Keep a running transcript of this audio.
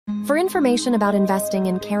For information about investing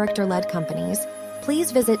in character-led companies,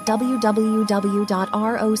 please visit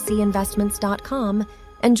www.rocinvestments.com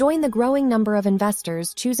and join the growing number of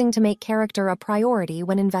investors choosing to make character a priority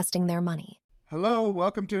when investing their money. Hello,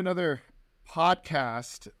 welcome to another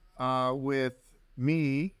podcast with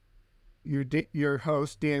me, your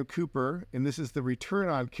host, Dan Cooper, and this is the Return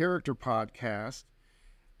on Character podcast.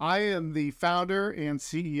 I am the founder and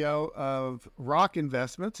CEO of Rock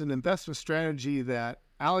Investments, an investment strategy that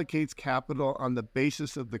allocates capital on the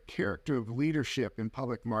basis of the character of leadership in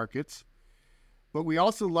public markets. But we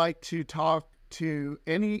also like to talk to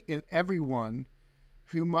any and everyone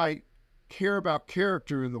who might care about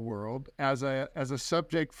character in the world as a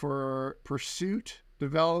subject for pursuit,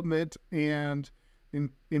 development, and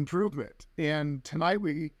improvement. And tonight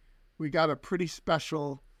we got a pretty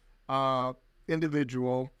special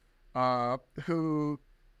individual who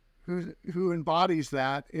embodies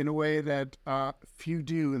that in a way that few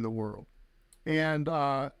do in the world. And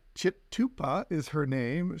Chitupa is her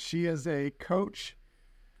name. She is a coach,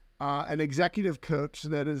 an executive coach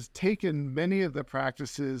that has taken many of the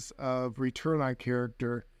practices of return on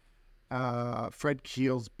character, Fred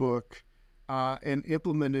Keel's book, and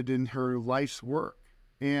implemented in her life's work.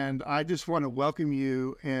 And I just want to welcome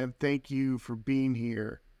you and thank you for being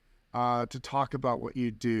here to talk about what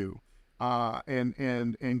you do.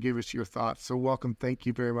 And give us your thoughts. So welcome. Thank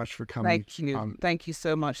you very much for coming. Thank you. Thank you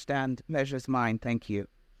so much, Dan. Pleasure's mine. Thank you.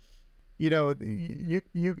 You know,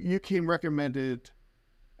 you came recommended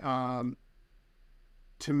to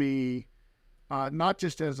me, not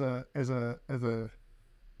just as another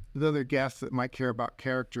guest that might care about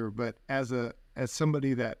character, but as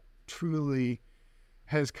somebody that truly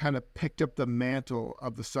has kind of picked up the mantle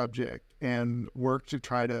of the subject and worked to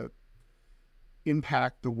try to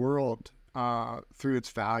impact the world through its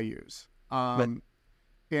values. And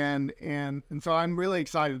so I'm really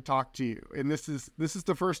excited to talk to you. And this is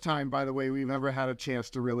the first time, by the way, we've ever had a chance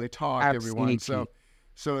to really talk, Absolutely. everyone.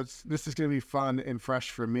 So this is going to be fun and fresh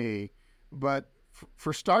for me. But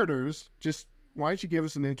for starters, just why don't you give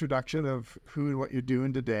us an introduction of who and what you're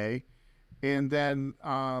doing today? And then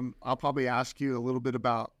I'll probably ask you a little bit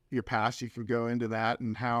about your past. You can go into that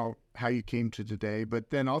and how you came to today. But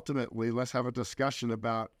then ultimately, let's have a discussion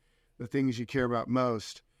about the things you care about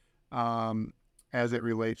most as it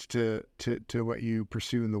relates to what you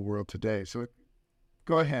pursue in the world today. So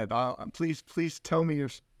go ahead. Please tell me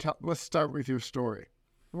let's start with your story.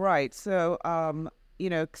 Right. So,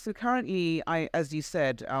 so currently, as you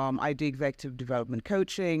said, I do executive development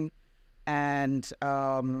coaching, and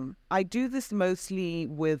I do this mostly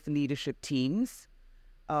with leadership teams.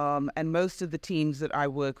 And most of the teams that I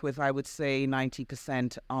work with, I would say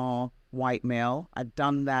 90% are white male. I've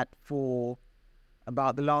done that for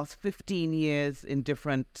about the last 15 years in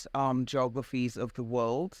different geographies of the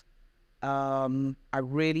world. I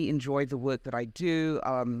really enjoy the work that I do.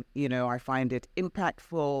 I find it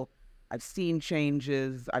impactful. I've seen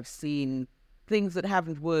changes. I've seen things that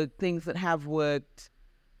haven't worked, things that have worked.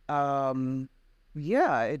 I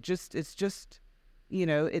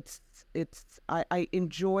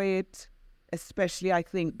enjoy it, especially I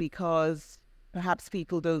think because perhaps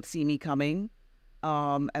people don't see me coming.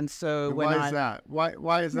 And so why is that?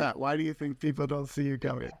 Why is that? Why do you think people don't see you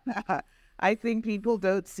coming? I think people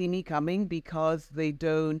don't see me coming because they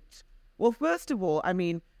don't. Well, first of all, I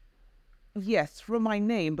mean, yes, from my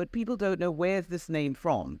name, but people don't know where's this name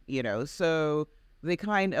from, so they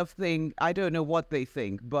kind of think, I don't know what they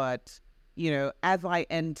think, but, as I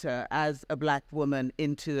enter as a Black woman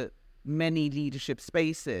into many leadership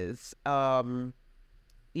spaces,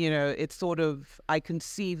 it's sort of, I can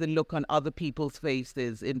see the look on other people's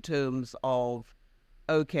faces in terms of,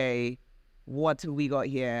 okay, what have we got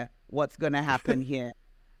here? What's going to happen here?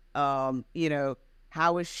 How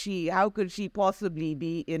could she possibly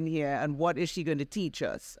be in here, and what is she going to teach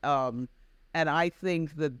us? And I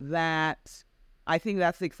think that's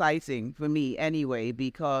exciting for me anyway,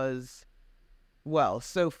 because, well,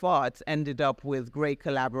 so far it's ended up with great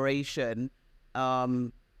collaboration,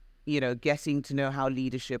 getting to know how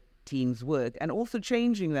leadership teams work and also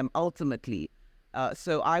changing them ultimately.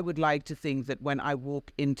 So I would like to think that when I walk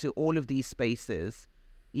into all of these spaces,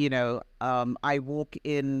 I walk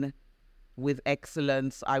in with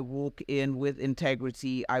excellence, I walk in with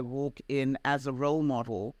integrity, I walk in as a role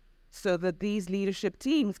model, so that these leadership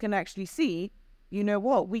teams can actually see,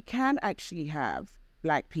 we can actually have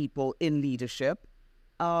Black people in leadership,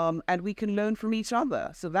 and we can learn from each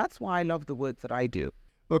other. So that's why I love the work that I do.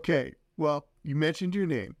 Okay, well, you mentioned your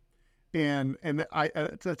name, and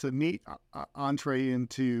that's a neat entree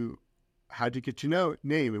into how'd you get your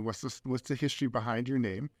name, and what's the history behind your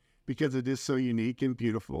name. because it is so unique and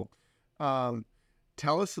beautiful.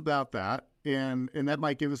 Tell us about that, and that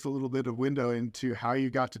might give us a little bit of window into how you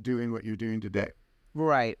got to doing what you're doing today.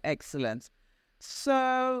 Right, excellent.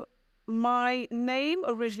 So my name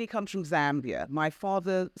originally comes from Zambia. My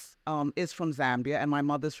father is from Zambia, and my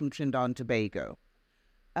mother's from Trinidad and Tobago.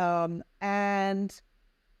 And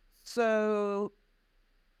so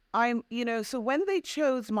so when they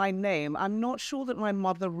chose my name, I'm not sure that my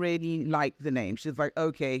mother really liked the name. She's like,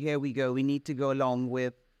 okay, here we go. We need to go along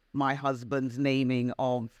with my husband's naming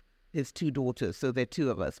of his two daughters. So there are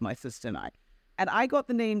two of us, my sister and I. And I got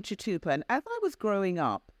the name Chitupa. And as I was growing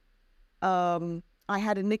up, I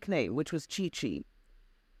had a nickname, which was Chi-Chi.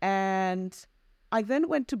 And I then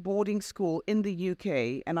went to boarding school in the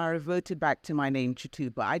UK, and I reverted back to my name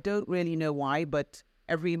Chitupa. I don't really know why, but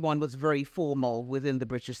everyone was very formal within the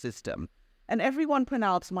British system. And everyone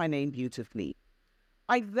pronounced my name beautifully.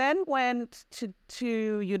 I then went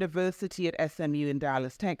to university at SMU in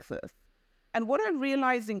Dallas, Texas. And what I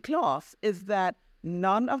realized in class is that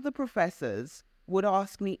none of the professors would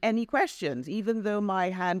ask me any questions, even though my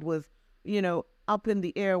hand was, up in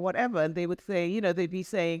the air, whatever. And they would say, they'd be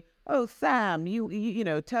saying, oh, Sam,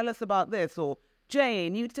 you tell us about this, or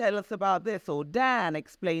Jane, you tell us about this, or Dan,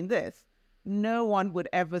 explain this. No one would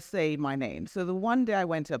ever say my name. So the one day I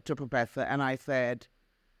went up to a professor and I said,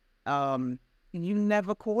 you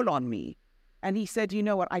never call on me. And he said, you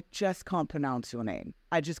know what, I just can't pronounce your name.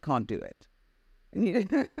 I just can't do it.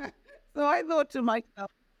 So I thought to myself,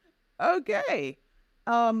 okay.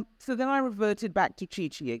 So then I reverted back to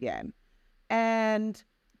Chi-Chi again. And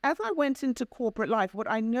as I went into corporate life, what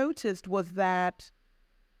I noticed was that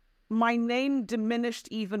my name diminished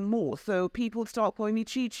even more. So people start calling me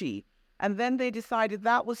Chi-Chi. And then they decided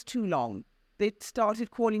that was too long. They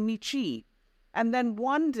started calling me Chi. And then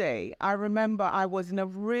one day, I remember I was in a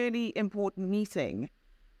really important meeting,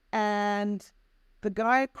 and the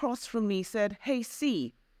guy across from me said, hey,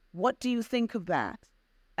 C, what do you think of that?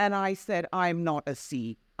 And I said, I'm not a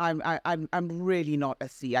C. I'm really not a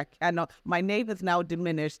C. I cannot. My name has now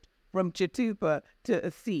diminished from Chitupa to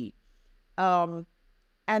a C. And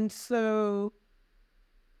so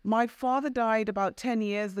my father died about 10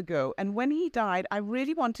 years ago. And when he died, I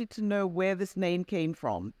really wanted to know where this name came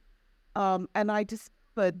from. And I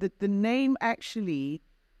discovered that the name actually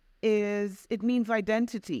it means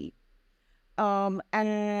identity.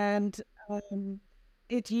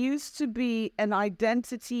 It used to be an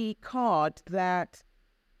identity card that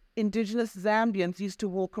indigenous Zambians used to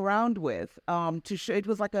walk around with to show. It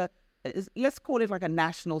was like let's call it like a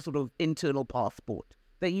national sort of internal passport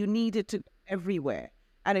that you needed to everywhere.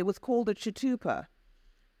 And it was called a Chitupa.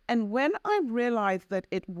 And when I realized that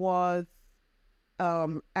it was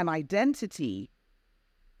an identity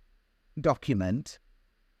document,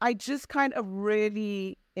 I just kind of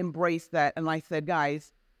really embraced that. And I said,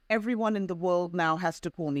 guys, everyone in the world now has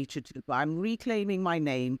to call me Chitupa. I'm reclaiming my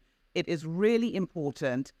name. It is really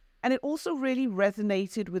important. And it also really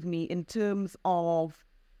resonated with me in terms of,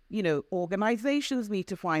 organizations need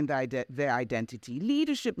to find their identity.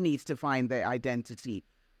 Leadership needs to find their identity.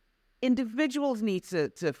 Individuals need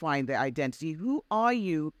to find their identity. Who are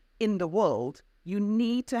you in the world? You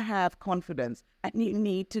need to have confidence, and you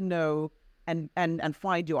need to know and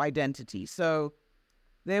find your identity. So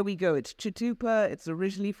there we go. It's Chitupa. It's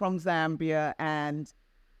originally from Zambia. And,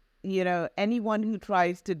 anyone who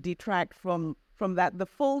tries to detract from that, the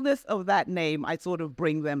fullness of that name, I sort of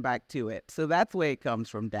bring them back to it. So that's where it comes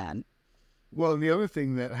from, Dan. Well, and the other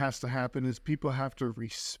thing that has to happen is people have to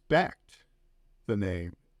respect the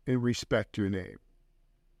name and respect your name.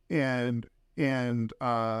 And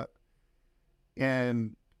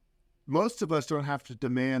most of us don't have to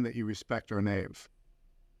demand that you respect our names.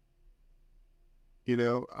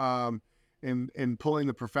 And pulling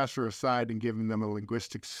the professor aside and giving them a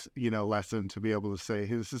linguistics, lesson to be able to say,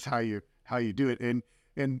 hey, this is how you do it.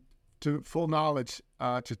 And to full knowledge,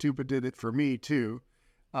 Chitupa did it for me too.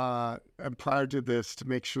 And prior to this, to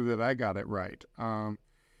make sure that I got it right.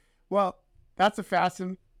 Well, that's a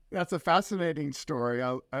fascinating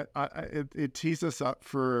story. It tees us up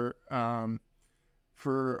for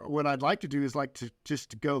what I'd like to do is just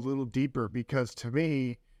to go a little deeper, because to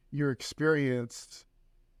me, your experience,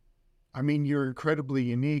 you're incredibly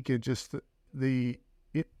unique, and just that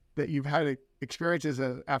you've had experiences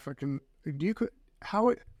as African. Do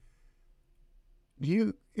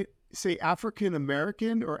you say African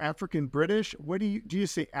American or African British? What do you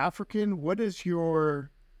say African? What is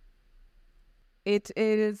your? It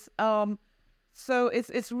is so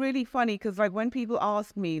it's really funny, because when people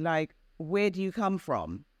ask me where do you come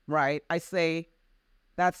from, right? I say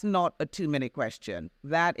that's not a 2-minute question.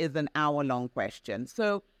 That is an hour-long question.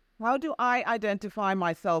 So how do I identify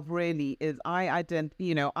myself really is I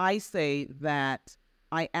say that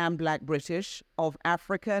I am Black British of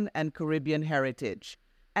African and Caribbean heritage.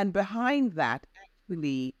 And behind that,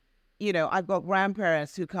 actually, I've got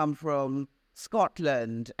grandparents who come from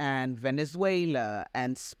Scotland and Venezuela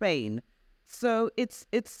and Spain. So it's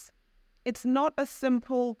not a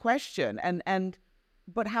simple question.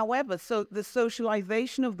 But however, so the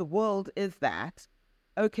socialization of the world is that,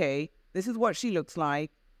 okay, this is what she looks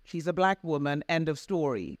like. She's a Black woman, end of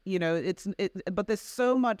story. But there's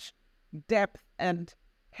so much depth and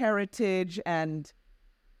heritage and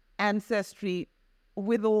ancestry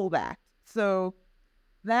with all that. So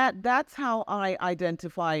that's how I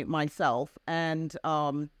identify myself. And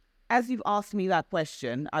as you've asked me that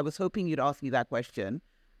question, I was hoping you'd ask me that question.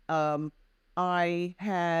 I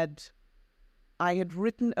had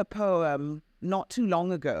written a poem not too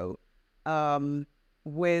long ago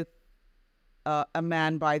with a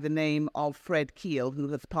man by the name of Fred Keel, who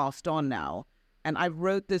has passed on now. And I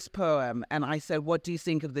wrote this poem, and I said, what do you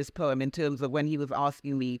think of this poem in terms of when he was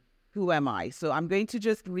asking me, who am I? So I'm going to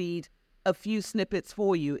just read a few snippets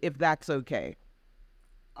for you, if that's okay.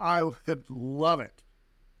 I would love it.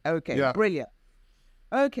 Okay, yeah. Brilliant.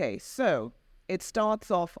 Okay, so it starts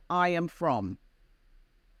off, I am from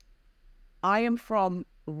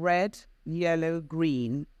red, yellow,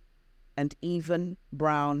 green, and even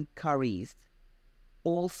brown curries,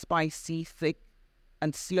 all spicy, thick,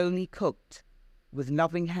 and slowly cooked with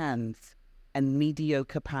loving hands and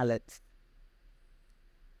mediocre palates.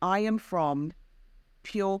 I am from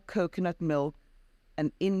pure coconut milk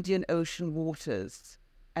and Indian Ocean waters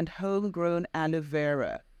and homegrown aloe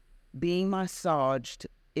vera being massaged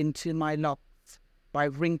into my locks by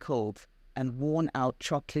wrinkled and worn-out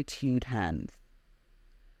chocolate-hued hands.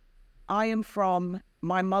 I am from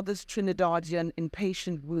my mother's Trinidadian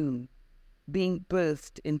impatient womb being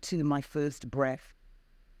birthed into my first breath.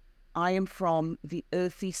 I am from the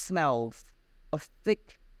earthy smells of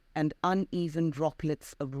thick and uneven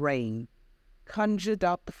droplets of rain conjured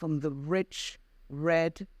up from the rich,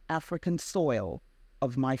 red African soil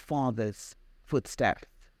of my father's footsteps.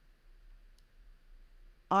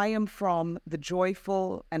 I am from the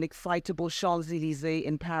joyful and excitable Champs-Élysées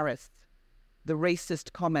in Paris, the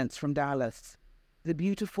racist comments from Dallas, the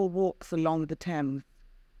beautiful walks along the Thames,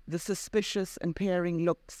 the suspicious and peering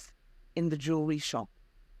looks in the jewelry shop.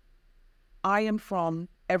 I am from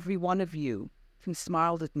every one of you who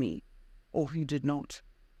smiled at me or who did not,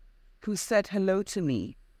 who said hello to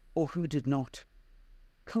me or who did not,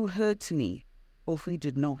 who heard me or who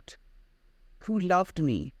did not, who loved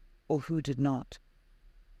me or who did not.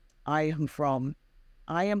 I am from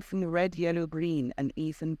the red, yellow, green, and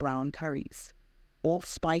even brown curries, all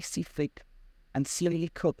spicy, thick, and slowly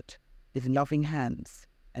cooked with loving hands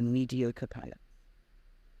and mediocre palates.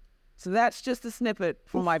 So that's just a snippet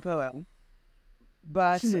from my poem.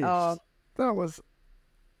 But that was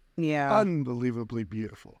unbelievably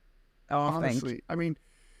beautiful. Oh, honestly, I mean,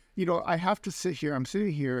 I have to sit here. I'm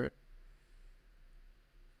sitting here,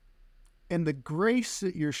 and the grace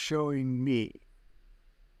that you're showing me,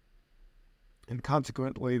 and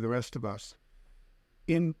consequently the rest of us,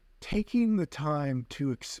 in taking the time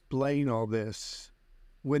to explain all this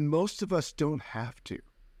when most of us don't have to,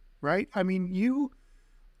 right? I mean, you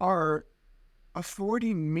are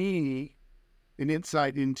affording me an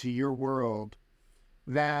insight into your world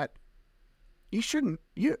that you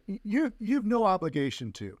have no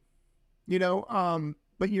obligation to,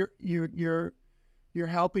 but you're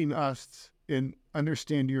helping us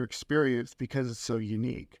understand your experience because it's so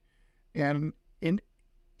unique. And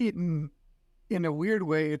in a weird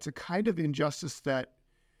way, it's a kind of injustice that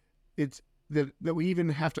we even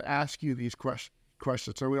have to ask you these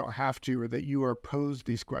questions, or we don't have to, or that you are posed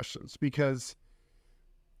these questions, because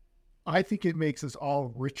I think it makes us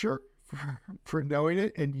all richer for knowing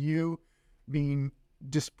it, and you being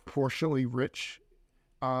disproportionately rich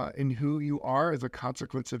in who you are as a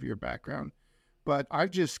consequence of your background. But I'm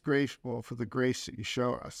just grateful for the grace that you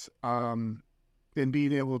show us, and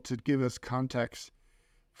being able to give us context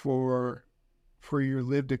for your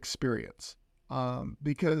lived experience,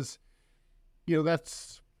 because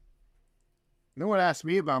that's, no one asked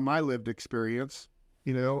me about my lived experience,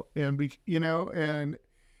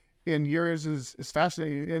 and yours is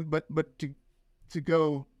fascinating. But to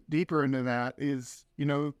go deeper into that is,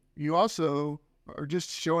 you also are just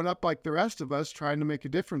showing up like the rest of us, trying to make a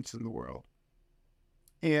difference in the world,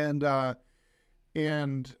 and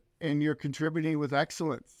you're contributing with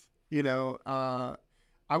excellence.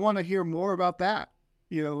 I want to hear more about that.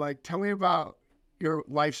 Tell me about your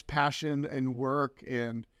life's passion and work,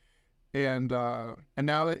 and And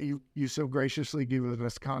now that you so graciously given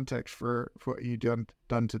us context for what you done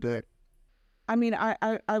today. I mean,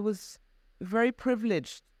 I was very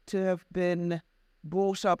privileged to have been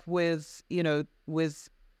brought up with, with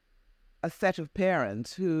a set of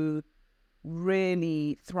parents who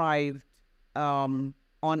really thrived on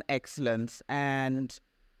excellence. And,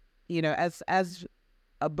 as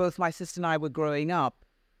both my sister and I were growing up,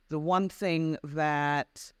 the one thing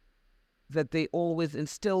that they always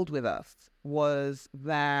instilled with us was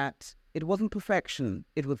that it wasn't perfection,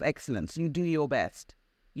 it was excellence. You do your best.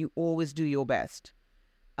 You always do your best.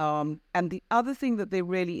 And the other thing that they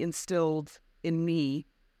really instilled in me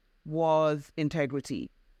was integrity.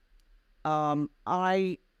 They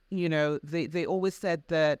always said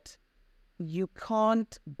that you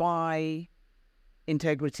can't buy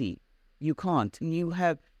integrity. You can't.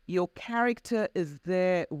 Your character is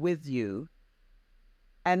there with you,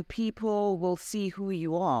 and people will see who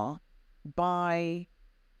you are by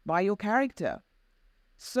your character.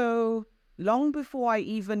 So long before I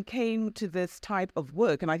even came to this type of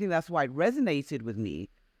work, and I think that's why it resonated with me,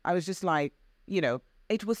 I was just like,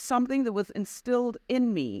 it was something that was instilled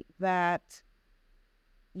in me that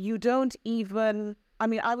you don't even,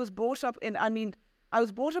 I was brought up in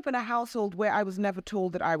a household where I was never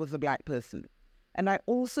told that I was a Black person. And I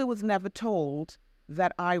also was never told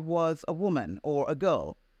that I was a woman or a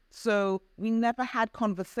girl. So we never had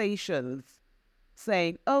conversations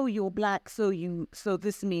saying, oh, you're Black, so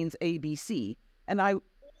this means ABC. And I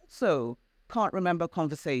also can't remember a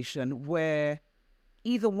conversation where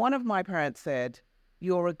either one of my parents said,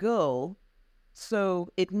 you're a girl, so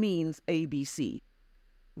it means ABC.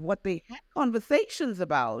 What they had conversations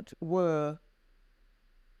about were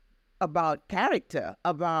about character,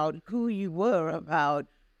 about who you were, about,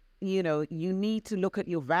 you need to look at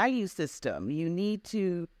your value system. You need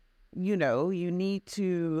to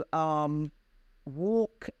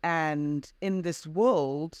walk and in this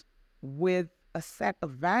world with a set of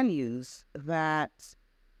values that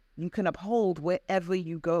you can uphold wherever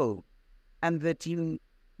you go and that you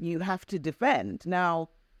have to defend. Now,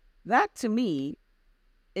 that to me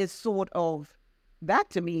is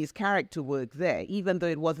character work there, even though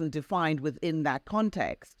it wasn't defined within that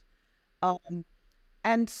context.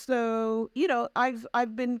 And so,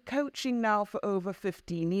 I've been coaching now for over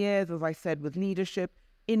 15 years, as I said, with leadership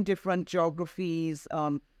in different geographies,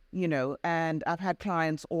 and I've had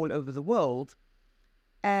clients all over the world.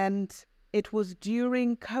 And it was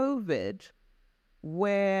during COVID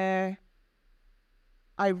where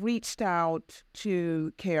I reached out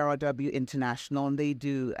to KRW International, and they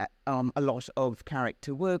do a lot of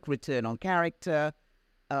character work, return on character.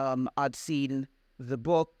 I'd seen the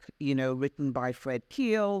book, written by Fred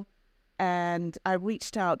Keel, and I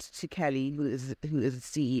reached out to Kelly, who is the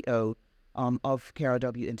CEO of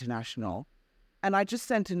KRW International, and I just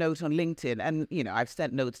sent a note on LinkedIn. And I've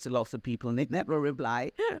sent notes to lots of people, and they never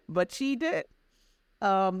reply, but she did,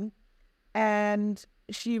 and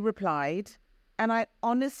she replied. And I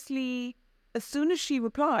honestly, as soon as she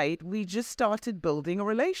replied, we just started building a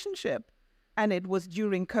relationship. And it was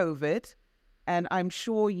during COVID. And I'm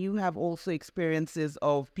sure you have also experiences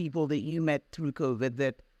of people that you met through COVID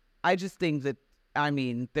that I just think that,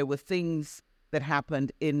 there were things that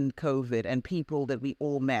happened in COVID and people that we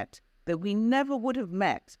all met that we never would have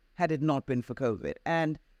met had it not been for COVID.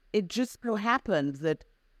 And it just so happened that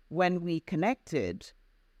when we connected,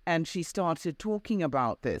 and she started talking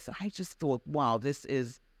about this, I just thought, wow, this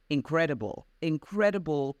is incredible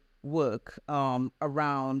work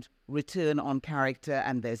around return on character,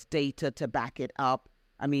 and there's data to back it up.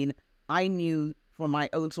 I knew from my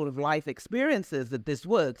own sort of life experiences that this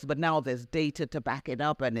works, but now there's data to back it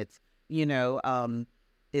up, and it's,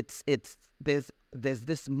 there's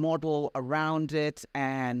this model around it,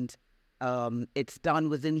 and it's done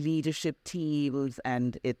within leadership teams,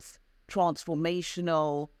 and it's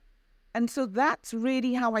transformational. And so that's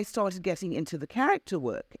really how I started getting into the character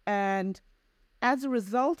work. And as a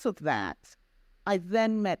result of that, I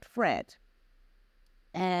then met Fred.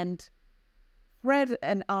 And Fred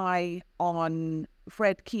and I,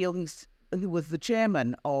 Fred Keel, who was the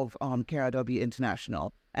chairman of KRW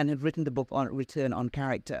International and had written the book on Return on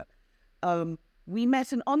Character, we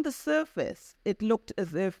met, and on the surface, it looked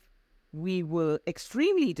as if we were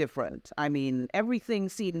extremely different. Everything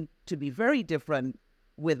seemed to be very different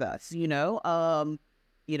with us,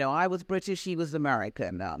 I was British, he was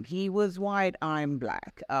American. He was white, I'm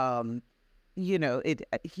Black.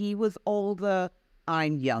 He was older,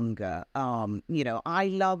 I'm younger. I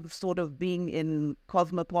love sort of being in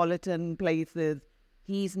cosmopolitan places.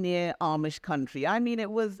 He's near Amish country.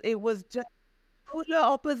 It was just polar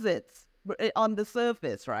opposites on the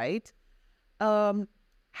surface, right?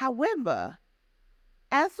 However,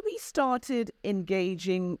 as we started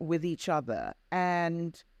engaging with each other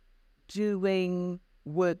and doing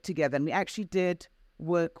work together, and we actually did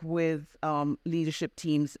work with leadership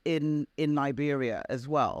teams in Liberia as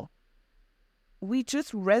well, we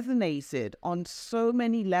just resonated on so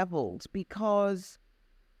many levels because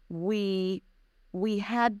we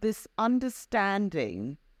had this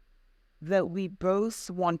understanding that we both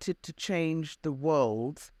wanted to change the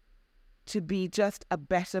world to be just a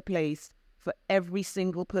better place for every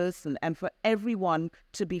single person and for everyone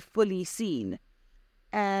to be fully seen.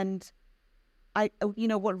 And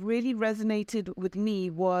what really resonated with me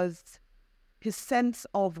was his sense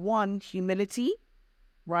of, one, humility,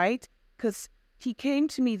 right? Because he came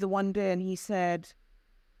to me the one day and he said,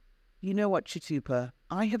 you know what, Chitupa,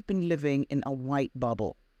 I have been living in a white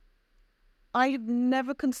bubble. I have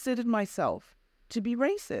never considered myself to be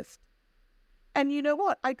racist. And you know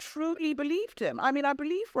what? I truly believed him. I mean, I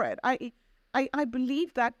believe Fred. I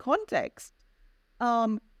believe that context.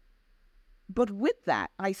 But with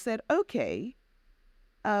that, I said, okay,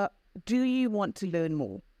 do you want to learn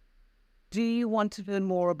more? Do you want to learn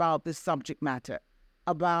more about this subject matter,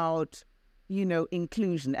 about,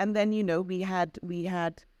 inclusion? And then, we had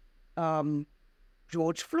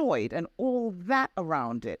George Floyd and all that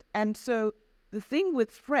around it. And so the thing with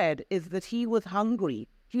Fred is that he was hungry.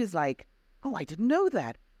 He was like, oh, I didn't know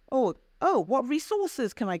that. Oh, what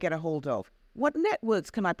resources can I get a hold of? What networks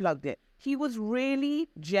can I plug in? He was really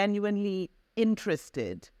genuinely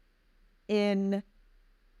interested in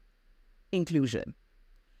inclusion.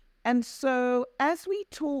 And so as we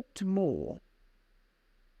talked more,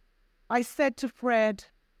 I said to Fred,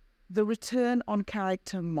 the return on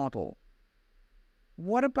character model.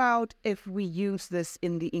 What about if we use this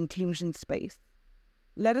in the inclusion space?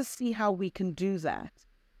 Let us see how we can do that.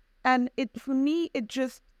 And for me, it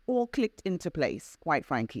just all clicked into place, quite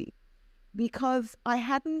frankly, because I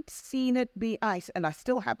hadn't seen it and I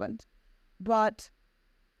still haven't, but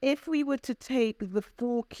if we were to take the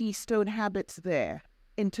 4 keystone habits there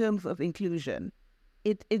in terms of inclusion,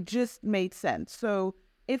 it just made sense. So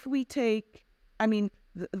if we take,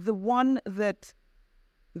 the one that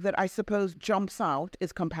I suppose jumps out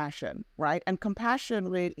is compassion, right? And compassion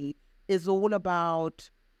really is all about,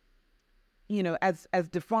 as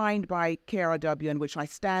defined by KRW, and which I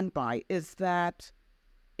stand by, is that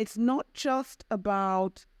it's not just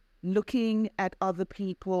about looking at other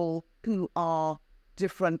people who are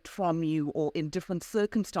different from you or in different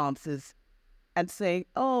circumstances and saying,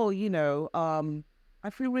 oh, I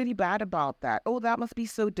feel really bad about that. Oh, that must be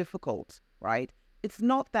so difficult, right? It's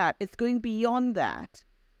not that. It's going beyond that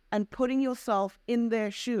and putting yourself in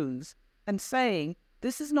their shoes and saying,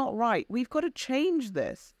 this is not right. We've got to change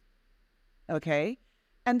this. Okay?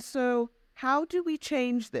 And so how do we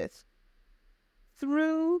change this?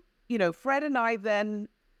 Through, Fred and I then,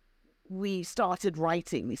 we started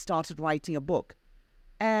writing a book.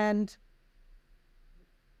 And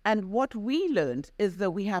what we learned is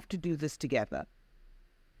that we have to do this together.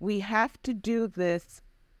 We have to do this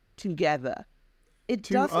together.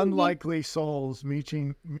 Two unlikely souls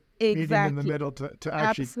meeting in the middle to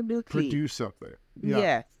actually produce something.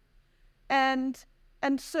 Yeah. Yes.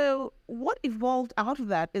 And so what evolved out of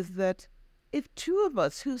that is that if two of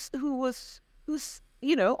us who's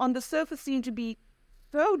on the surface seemed to be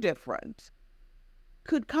so different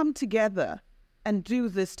could come together and do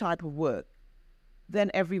this type of work, then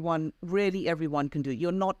everyone can do it.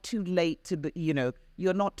 You're not too late to be,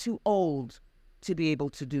 you're not too old to be able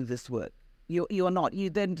to do this work. You're not.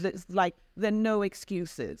 It's like there are no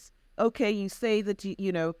excuses. Okay, you say that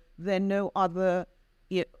there are no other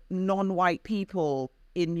non-white people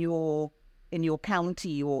in your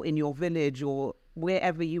county or in your village or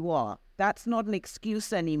wherever you are. That's not an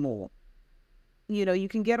excuse anymore. You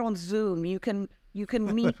can get on Zoom. You can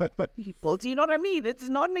meet people. Do you know what I mean? It's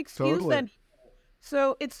not an excuse Totally. anymore.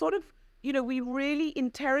 So it's sort of, we really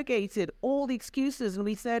interrogated all the excuses and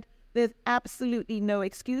we said there's absolutely no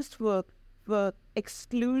excuse for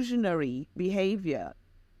exclusionary behavior.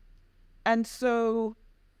 And so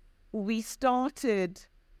we started,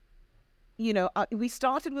 we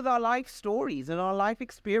started with our life stories and our life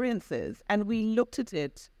experiences, and we looked at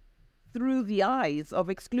it through the eyes of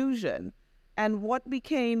exclusion. And what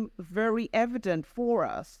became very evident for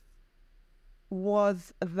us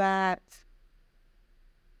was that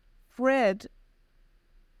Fred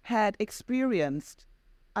had experienced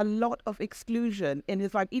a lot of exclusion in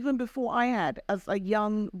his life, even before I had, as a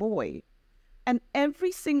young boy. And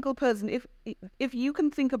every single person, if you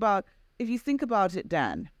think about it,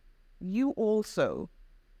 Dan, you also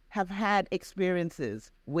have had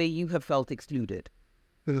experiences where you have felt excluded.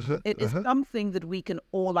 It is something that we can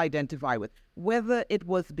all identify with, whether it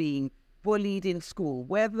was being bullied in school,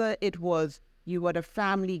 whether it was you were at a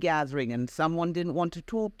family gathering and someone didn't want to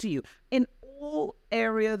talk to you. In all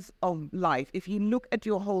areas of life, if you look at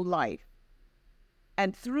your whole life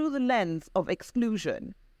and through the lens of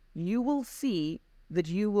exclusion, you will see that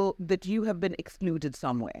you have been excluded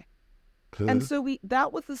somewhere. And so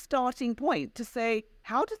that was the starting point to say,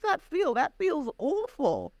 how does that feel? That feels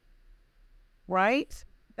awful, right?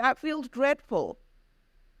 That feels dreadful.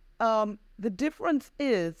 The difference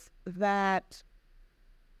is that,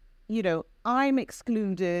 I'm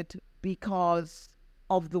excluded because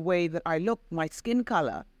of the way that I look, my skin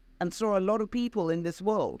color, and so are a lot of people in this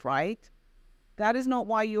world, right? That is not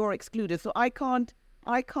why you're excluded. So I can't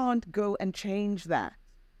go and change that.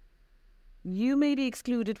 You may be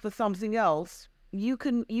excluded for something else. You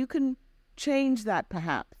can change that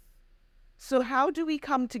perhaps. So how do we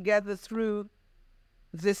come together through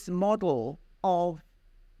this model of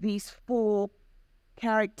these 4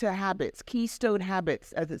 character habits, keystone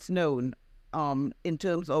habits as it's known, in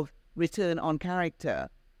terms of return on character,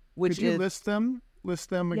 which Could you list them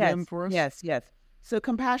again for us? Yes. So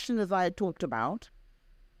compassion, as I had talked about.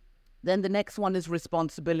 Then the next one is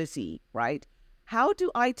responsibility, right? How do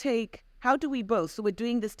we both, so we're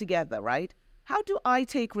doing this together, right? How do I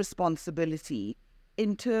take responsibility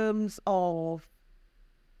in terms of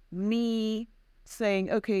me saying,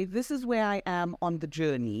 okay, this is where I am on the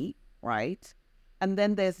journey, right? And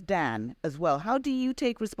then there's Dan as well. How do you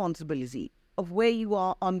take responsibility of where you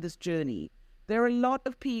are on this journey? There are a lot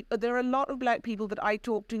of Black people that I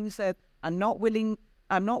talk to who said, I'm not willing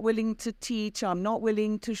to teach, I'm not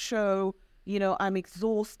willing to show, I'm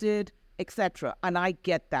exhausted, etc. And I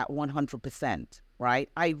get that 100%, right?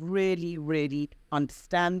 I really, really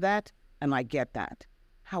understand that, and I get that.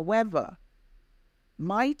 However,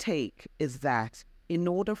 my take is that in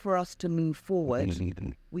order for us to move forward,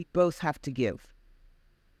 we both have to give.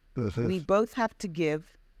 We both have to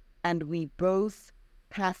give, and we both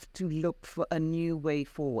have to look for a new way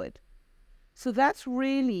forward. So that's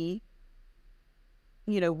really,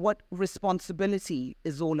 what responsibility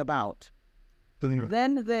is all about.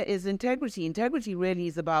 Then there is integrity. Integrity really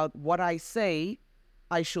is about what I say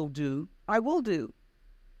I shall do, I will do.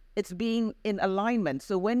 It's being in alignment.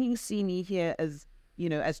 So when you see me here as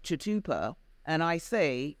Chitupa, and I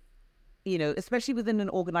say, especially within an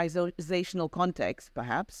organizational context,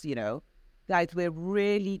 perhaps, guys, we're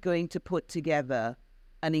really going to put together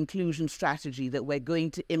an inclusion strategy that we're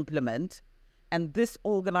going to implement. And this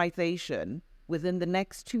organization within the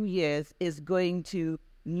next 2 years is going to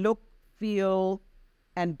look, feel,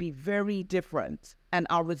 and be very different. And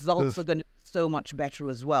our results are going to be so much better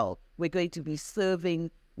as well. We're going to be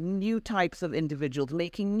serving new types of individuals,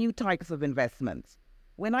 making new types of investments.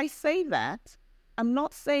 When I say that, I'm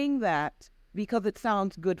not saying that because it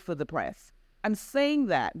sounds good for the press. I'm saying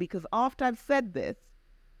that because after I've said this,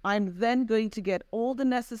 I'm then going to get all the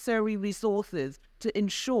necessary resources to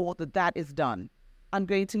ensure that that is done. I'm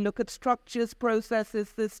going to look at structures, processes,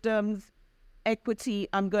 systems, equity.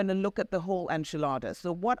 I'm going to look at the whole enchilada.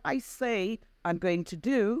 So what I say I'm going to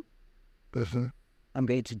do, I'm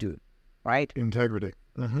going to do, right? Integrity.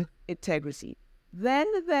 Integrity. Then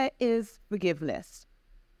there is forgiveness.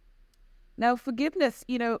 Now, forgiveness,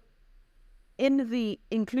 in the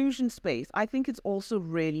inclusion space, I think it's also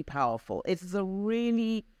really powerful. It's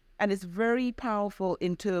very powerful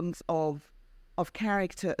in terms of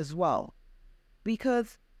character as well.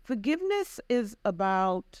 Because forgiveness is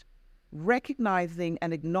about recognizing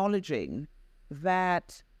and acknowledging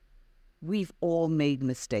that we've all made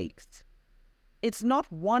mistakes. It's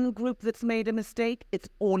not one group that's made a mistake. It's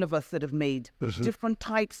all of us that have made different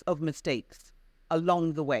types of mistakes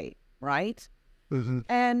along the way, right?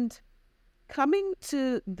 And coming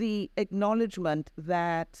to the acknowledgement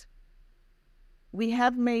that we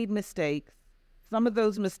have made mistakes. Some of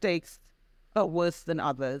those mistakes are worse than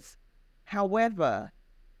others. However,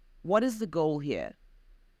 what is the goal here?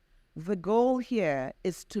 The goal here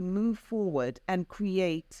is to move forward and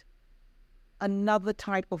create another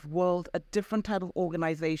type of world, a different type of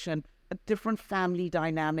organization, a different family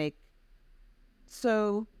dynamic.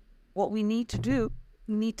 So what we need to do,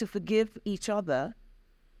 we need to forgive each other,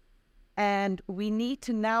 and we need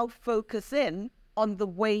to now focus in on the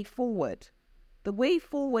way forward. The way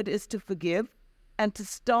forward is to forgive and to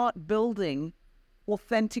start building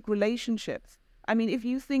authentic relationships. I mean, if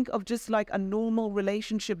you think of just like a normal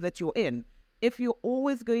relationship that you're in, if you're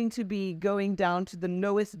always going to be going down to the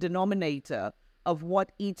lowest denominator of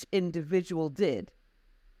what each individual did,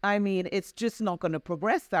 I mean, it's just not going to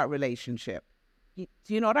progress that relationship. Do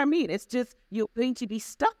you know what I mean? It's just, you're going to be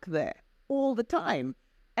stuck there all the time.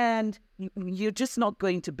 And you're just not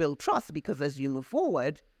going to build trust, because as you move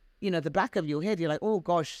forward, the back of your head, you're like, oh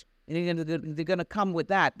gosh, they're going to come with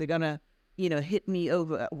that. They're going to, hit me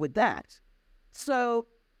over with that. So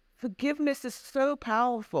forgiveness is so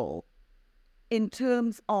powerful in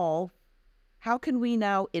terms of how can we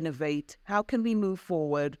now innovate? How can we move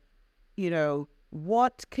forward?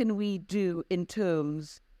 What can we do in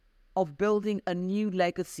terms of building a new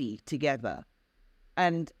legacy together?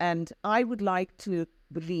 And I would like to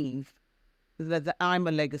believe that I'm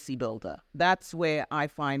a legacy builder. That's where I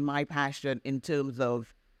find my passion in terms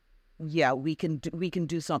of, we can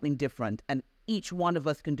do something different, and each one of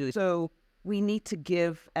us can do it. So we need to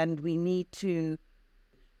give, and we need to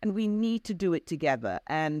do it together.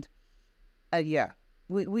 And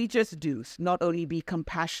we just do not only be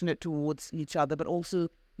compassionate towards each other, but also,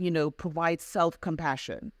 provide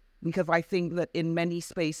self-compassion. Because I think that in many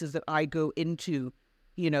spaces that I go into,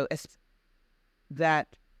 that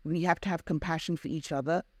we have to have compassion for each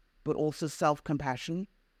other, but also self-compassion.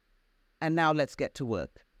 And now let's get to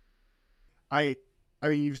work. I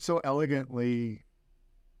mean, you so elegantly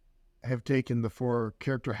have taken the 4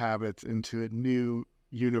 character habits into a new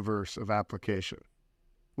universe of application,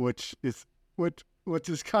 which is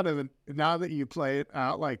kind of now that you play it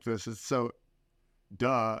out like this, it's so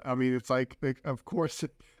duh. I mean, it's like of course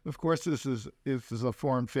this is a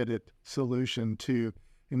form-fitted solution to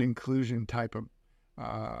an inclusion type of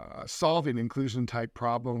solving inclusion type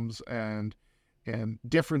problems and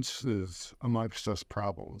differences amongst us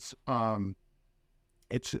problems.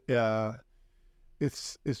 It's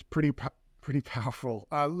pretty powerful.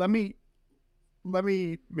 Let me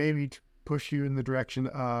maybe push you in the direction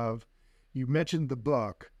of, you mentioned the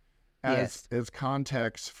book as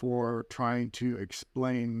context for trying to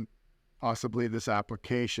explain possibly this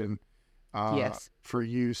application for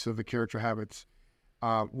use of the character habits.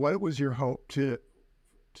 What was your hope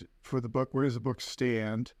for the book? Where does the book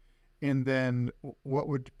stand? And then what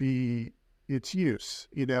would be its use,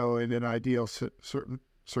 in an ideal certain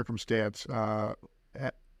circumstance,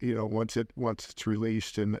 once it's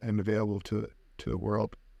released and available to the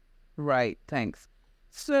world? Right. Thanks.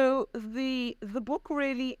 So the book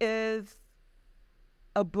really is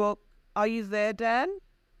a book. Are you there, Dan?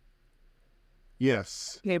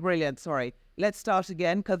 Yes. Okay, brilliant. Sorry. Let's start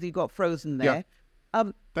again because you got frozen there.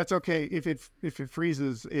 Yeah. That's okay. If it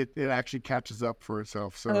freezes, it actually catches up for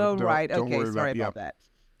itself. So don't worry about that.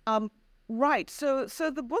 Right. So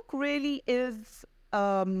the book really is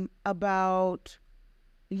about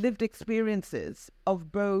lived experiences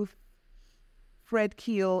of both Fred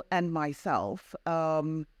Keel and myself,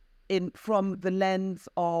 from the lens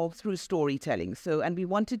of through storytelling. So, and we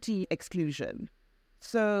wanted to exclusion.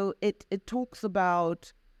 So it talks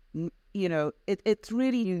about, it's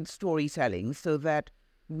really storytelling so that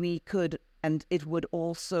we could, and they could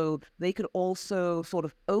also sort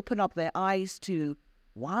of open up their eyes to,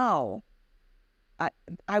 wow,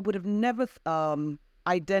 I would have never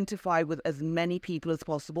identified with as many people as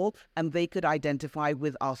possible, and they could identify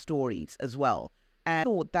with our stories as well. And I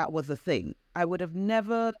thought that was a thing. I would have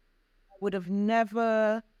never, like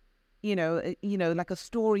a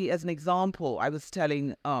story as an example. I was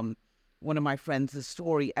telling one of my friends a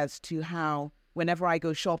story as to how whenever I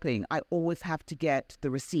go shopping, I always have to get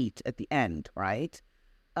the receipt at the end, right?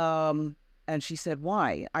 And she said,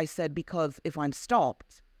 why? I said, because if I'm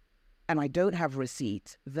stopped and I don't have a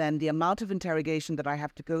receipt, then the amount of interrogation that I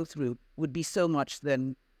have to go through would be so much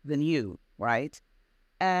than you, right?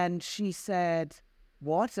 And she said,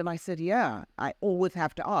 what? And I said, yeah, I always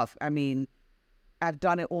have to ask. I mean, I've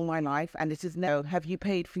done it all my life, and it is now, have you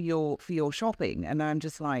paid for your shopping? And I'm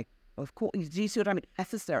just like, of course. Do you see what I mean?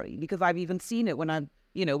 Necessary, because I've even seen it when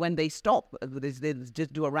when they stop, they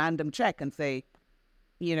just do a random check and say,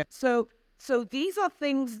 So these are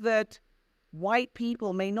things that white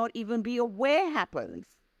people may not even be aware happens,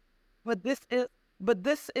 but this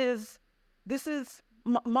is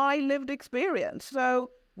my lived experience. So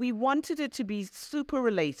we wanted it to be super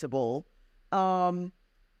relatable,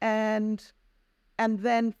 and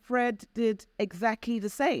then Fred did exactly the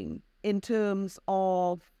same in terms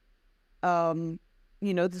of the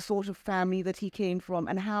sort of family that he came from,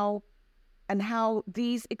 and how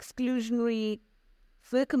these exclusionary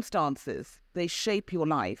circumstances, they shape your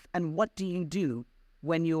life, and what do you do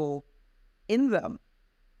when you're in them,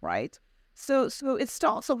 right? So it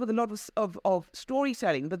starts off with a lot of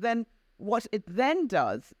storytelling, but then what it then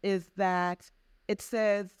does is that it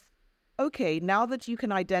says, okay, now that you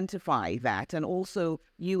can identify that, and also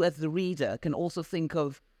you as the reader can also think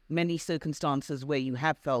of many circumstances where you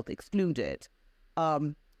have felt excluded,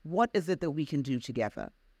 what is it that we can do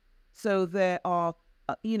together? So there are,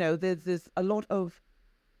 there's a lot of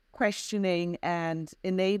questioning and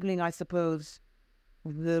enabling, I suppose,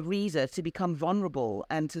 the reader to become vulnerable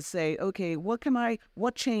and to say, okay,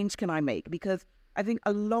 what change can I make? Because I think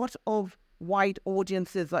a lot of white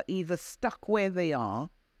audiences are either stuck where they are,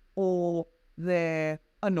 or they're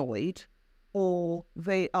annoyed, or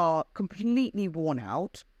they are completely worn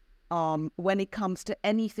out when it comes to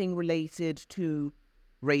anything related to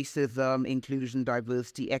racism, inclusion,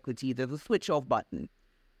 diversity, equity. There's a switch off button.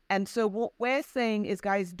 And so what we're saying is,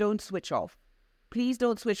 guys, don't switch off. Please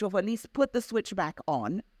don't switch off, at least put the switch back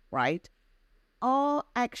on, right? Are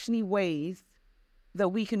actually ways that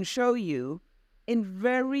we can show you in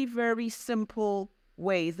very, very simple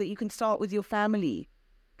ways that you can start with your family,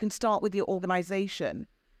 can start with your organization,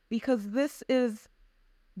 because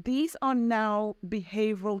these are now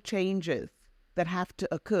behavioral changes that have to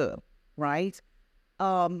occur, right?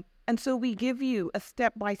 And so we give you a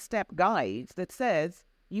step-by-step guide that says,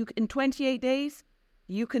 in 28 days,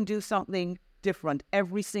 you can do something different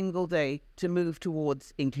every single day to move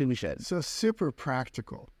towards inclusion. So super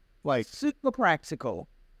practical, super practical,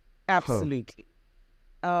 absolutely.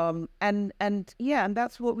 And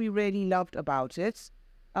that's what we really loved about it.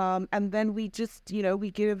 And then we just,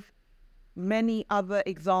 we give many other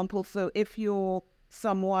examples. So if you're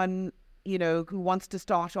someone, who wants to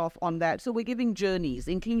start off on that, so we're giving journeys,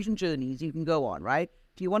 inclusion journeys you can go on, right?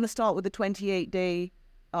 If you want to start with a 28-day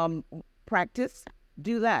practice,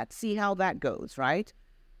 do that, see how that goes, right?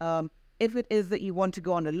 If it is that you want to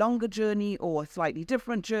go on a longer journey or a slightly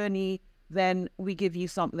different journey, then we give you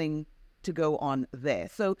something to go on there.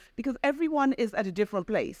 So, because everyone is at a different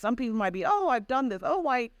place. Some people might be, oh, I've done this. Oh,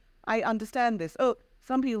 I understand this. Oh,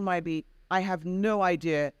 some people might be, I have no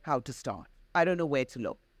idea how to start. I don't know where to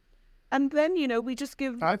look. And then, we just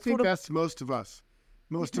give... I think that's most of us.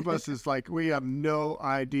 Most of us is like, we have no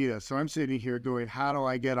idea. So I'm sitting here going, how do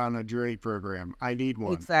I get on a journey program? I need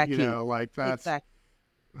one. Exactly. That's...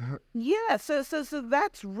 Exactly. Yeah, so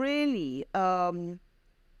that's really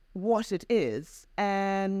what it is.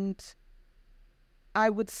 And I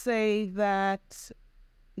would say that,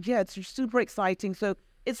 it's super exciting. So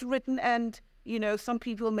it's written, and, some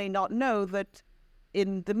people may not know that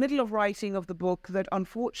in the middle of writing of the book that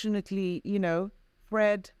unfortunately,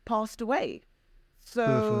 Fred passed away.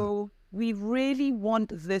 So we really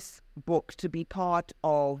want this book to be part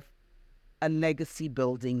of a legacy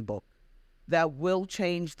building book that will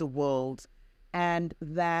change the world, and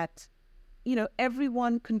that,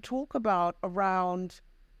 everyone can talk about around,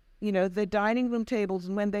 their dining room tables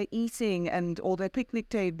and when they're eating, or their picnic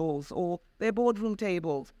tables or their boardroom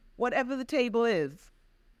tables, whatever the table is.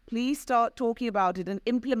 Please start talking about it and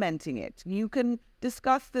implementing it. You can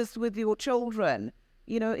discuss this with your children.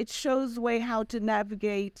 It shows way how to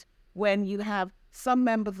navigate when you have some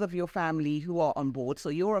members of your family who are on board. So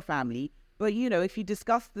you're a family. But, if you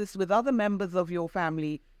discuss this with other members of your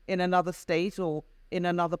family in another state or in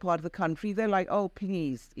another part of the country, they're like, oh,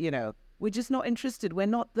 please, we're just not interested. We're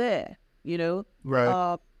not there,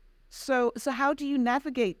 Right. So how do you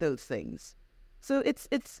navigate those things? So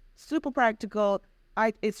it's super practical.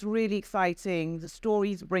 It's really exciting. The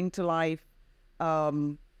stories bring to life,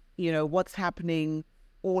 what's happening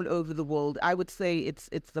all over the world. I would say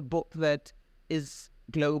it's the book that is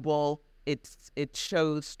global. It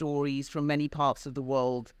shows stories from many parts of the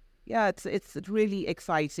world. Yeah, it's really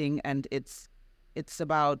exciting, and it's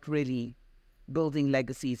about really building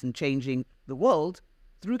legacies and changing the world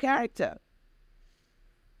through character.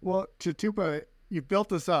 Well, Chitupa, you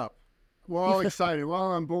built us up. We're all excited. We're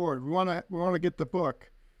all on board. We want to get the book.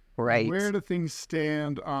 Right. Where do things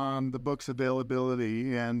stand on the book's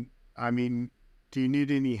availability? And I mean, do you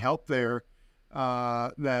need any help there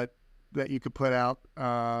that you could put out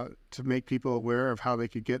to make people aware of how they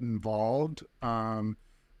could get involved,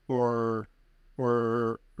 or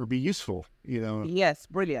be useful? Yes,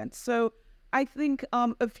 brilliant. So I think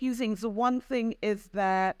a few things. The one thing is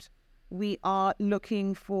that we are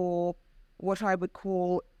looking for what I would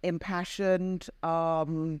call impassioned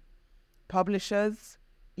publishers,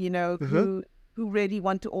 who really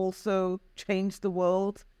want to also change the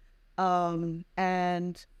world, and,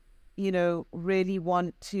 really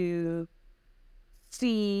want to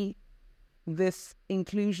see this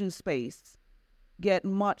inclusion space get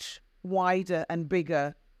much wider and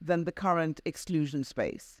bigger than the current exclusion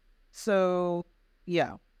space. So,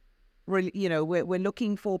 yeah, really, we're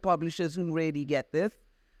looking for publishers who really get this.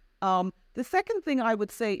 The second thing I would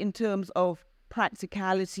say in terms of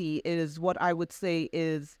practicality is what I would say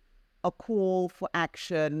is a call for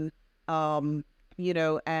action, and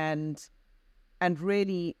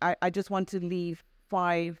really I just want to leave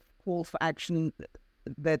 5 calls for action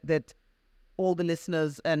that all the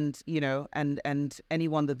listeners and, and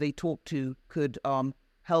anyone that they talk to could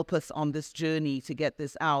help us on this journey to get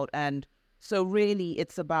this out. And so really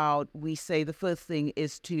it's about, we say the first thing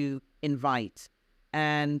is to invite.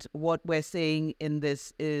 And what we're saying in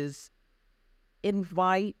this is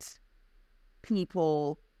invite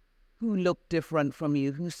people who look different from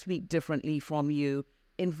you, who speak differently from you.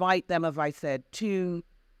 Invite them, as I said, to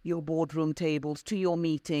your boardroom tables, to your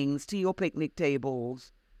meetings, to your picnic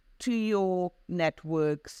tables, to your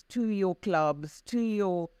networks, to your clubs, to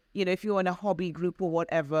your, if you're in a hobby group or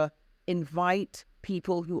whatever, invite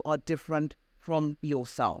people who are different from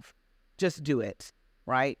yourself. Just do it,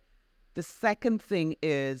 right? The second thing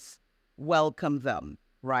is welcome them,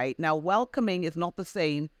 right? Now, welcoming is not the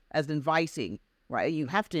same as inviting, right? You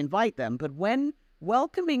have to invite them, but when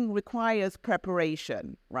welcoming requires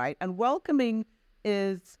preparation, right? And welcoming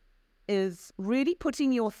is really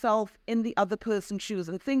putting yourself in the other person's shoes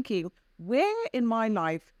and thinking, where in my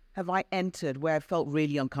life have I entered where I felt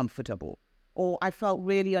really uncomfortable, or I felt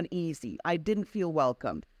really uneasy, I didn't feel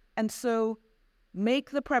welcomed? And so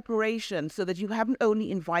make the preparation so that you haven't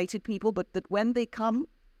only invited people, but that when they come,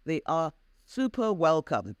 they are super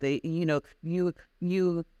welcome. They, you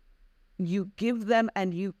give them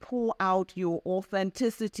and you pour out your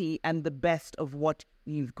authenticity and the best of what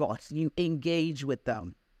you've got. You engage with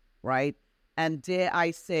them, right? And dare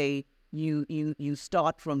I say, you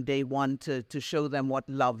start from day one to show them what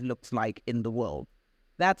love looks like in the world.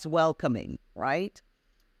 That's welcoming, right?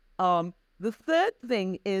 The third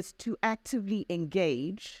thing is to actively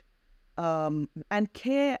engage and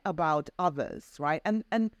care about others, right?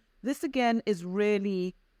 And this again is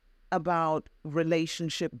really about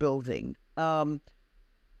relationship building.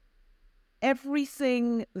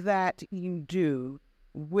 Everything that you do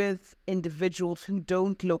with individuals who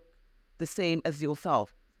don't look the same as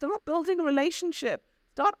yourself, start building a relationship.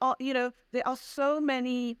 There are so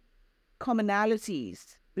many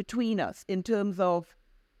commonalities between us in terms of,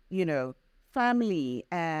 family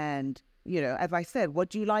and, as I said, what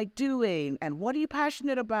do you like doing and what are you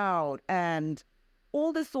passionate about and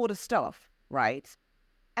all this sort of stuff, right?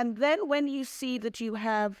 And then when you see that you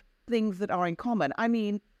have things that are in common, I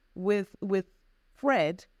mean, with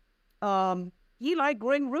Fred, you like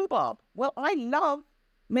growing rhubarb. Well, I love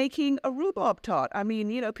making a rhubarb tart. I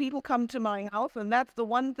mean, people come to my house and that's the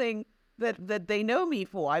one thing that they know me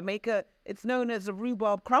for. It's known as a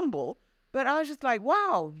rhubarb crumble. But I was just like,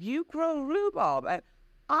 wow, you grow rhubarb. And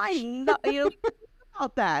I love,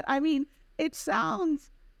 about that. I mean, it sounds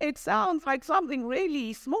like something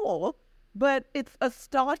really small, but it's a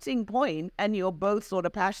starting point and you're both sort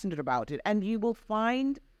of passionate about it and you will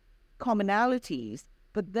find commonalities,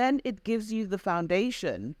 but then it gives you the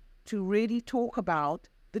foundation to really talk about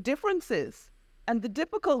the differences and the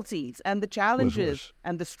difficulties and the challenges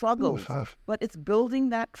and the struggles. But it's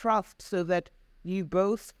building that trust so that you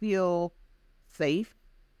both feel safe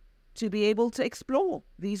to be able to explore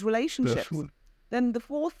these relationships. Then the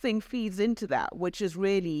fourth thing feeds into that, which is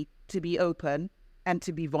really to be open and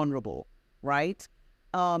to be vulnerable, right?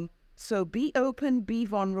 So be open, be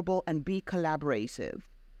vulnerable, and be collaborative.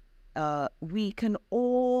 We can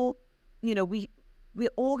all, we're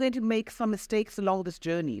all going to make some mistakes along this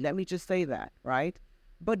journey. Let me just say that, right?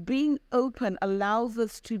 But being open allows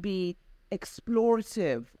us to be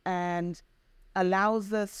explorative and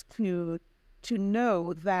allows us to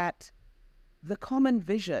know that the common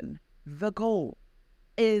vision, the goal,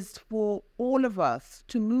 is for all of us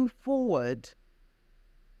to move forward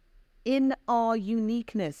in our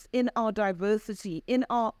uniqueness, in our diversity, in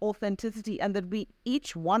our authenticity, and that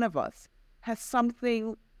each one of us has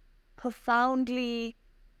something profoundly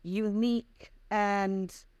unique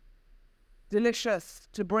and delicious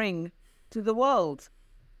to bring to the world,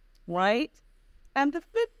 right? And the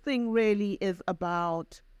fifth thing really is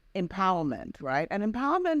about empowerment, right? And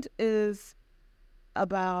empowerment is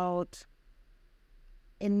about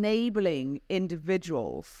enabling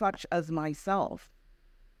individuals such as myself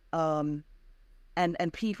and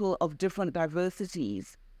people of different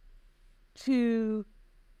diversities to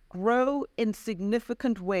grow in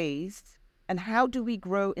significant ways. And how do we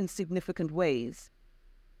grow in significant ways?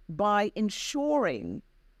 By ensuring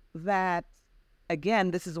that,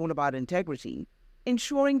 again, this is all about integrity,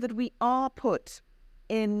 ensuring that we are put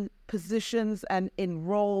in positions and in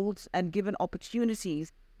roles and given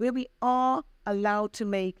opportunities where we are allowed to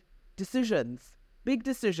make decisions, big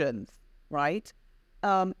decisions, right?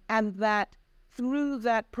 And that through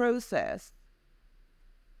that process,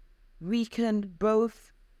 we can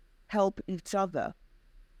both help each other.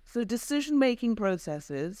 So decision-making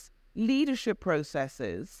processes, leadership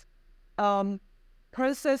processes,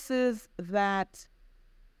 processes that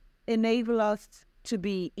enable us to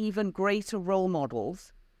be even greater role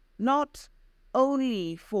models, not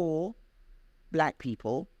only for Black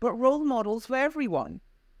people, but role models for everyone.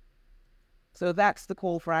 So that's the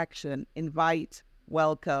call for action. Invite,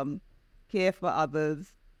 welcome, care for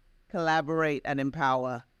others, collaborate, and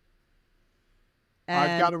empower.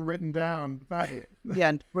 I've got them written down.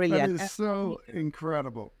 Yeah, brilliant. That is so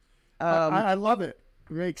incredible. I love it.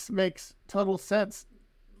 It makes total sense.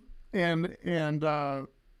 And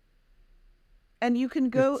you can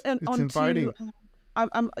go it's onto inviting.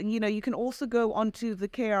 You can also go onto the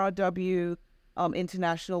KRW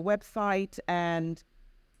International website, and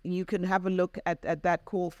you can have a look at that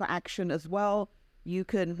call for action as well. You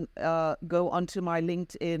can go onto my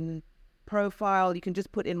LinkedIn profile. You can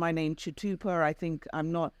just put in my name, Chitupa. I think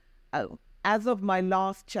I'm not, as of my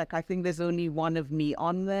last check, I think there's only one of me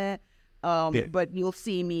on there. But you'll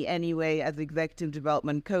see me anyway as executive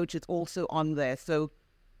development coach. It's also on there. So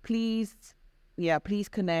please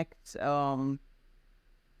connect.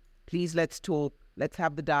 Please, let's talk. Let's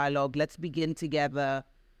have the dialogue. Let's begin together.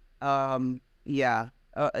 Chitupa,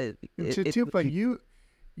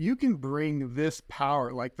 you can bring this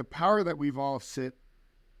power, like the power that we've all sat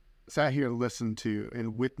here and listened to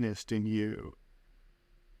and witnessed in you.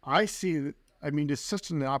 I see, it's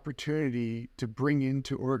such an opportunity to bring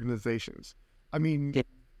into organizations.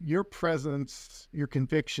 Your presence, your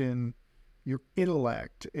conviction, your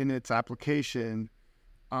intellect in its application,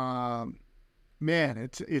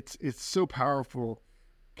 it's so powerful.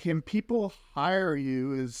 Can people hire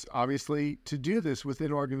you is obviously to do this within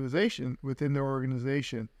their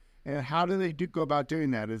organization? And how do they go about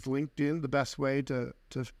doing that? Is LinkedIn the best way to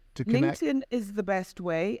connect? LinkedIn is the best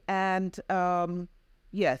way. And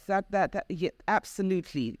yes,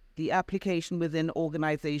 absolutely. The application within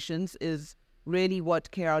organizations is really what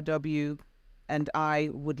KRW and I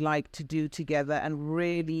would like to do together and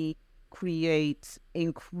really create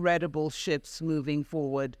incredible shifts moving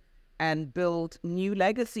forward and build new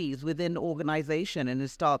legacies within organization. And it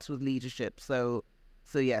starts with leadership. So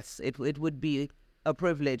yes, it would be a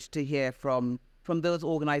privilege to hear from those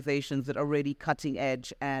organizations that are really cutting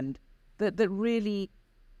edge and that really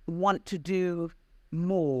want to do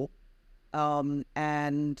more,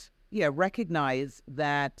 recognize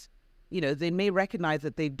that, they may recognize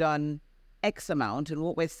that they've done X amount. And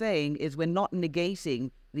what we're saying is we're not negating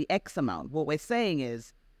the X amount. What we're saying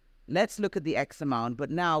is, let's look at the X amount, but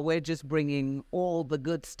now we're just bringing all the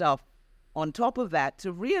good stuff on top of that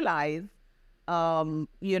to realize, all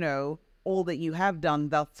that you have done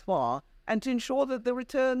thus far and to ensure that the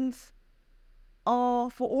returns are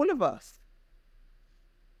for all of us.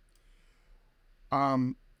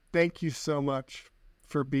 Thank you so much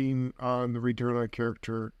for being on the Return on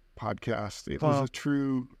Character podcast. It was a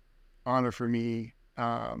true honor for me.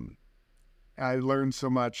 I learned so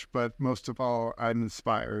much, but most of all, I'm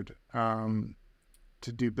inspired to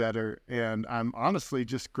do better. And I'm honestly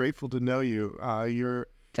just grateful to know you. You're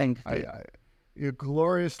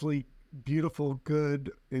gloriously beautiful,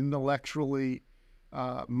 good, intellectually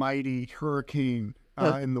mighty hurricane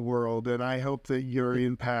in the world. And I hope that your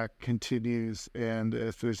impact continues. And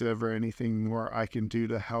if there's ever anything more I can do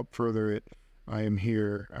to help further it, I am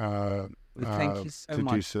here thank you so to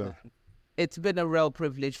much. do so. It's been a real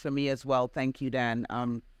privilege for me as well. Thank you, Dan.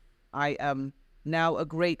 I am now a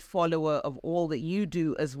great follower of all that you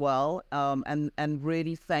do as well. And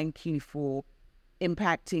really thank you for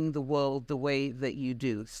impacting the world the way that you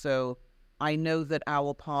do. So I know that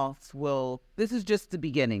our paths this is just the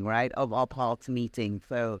beginning, right, of our paths meeting.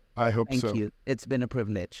 So I hope so. Thank you. It's been a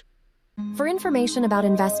privilege. For information about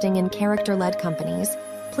investing in character-led companies,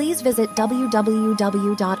 please visit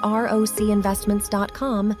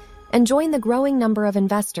www.rocinvestments.com and join the growing number of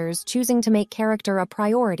investors choosing to make character a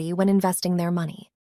priority when investing their money.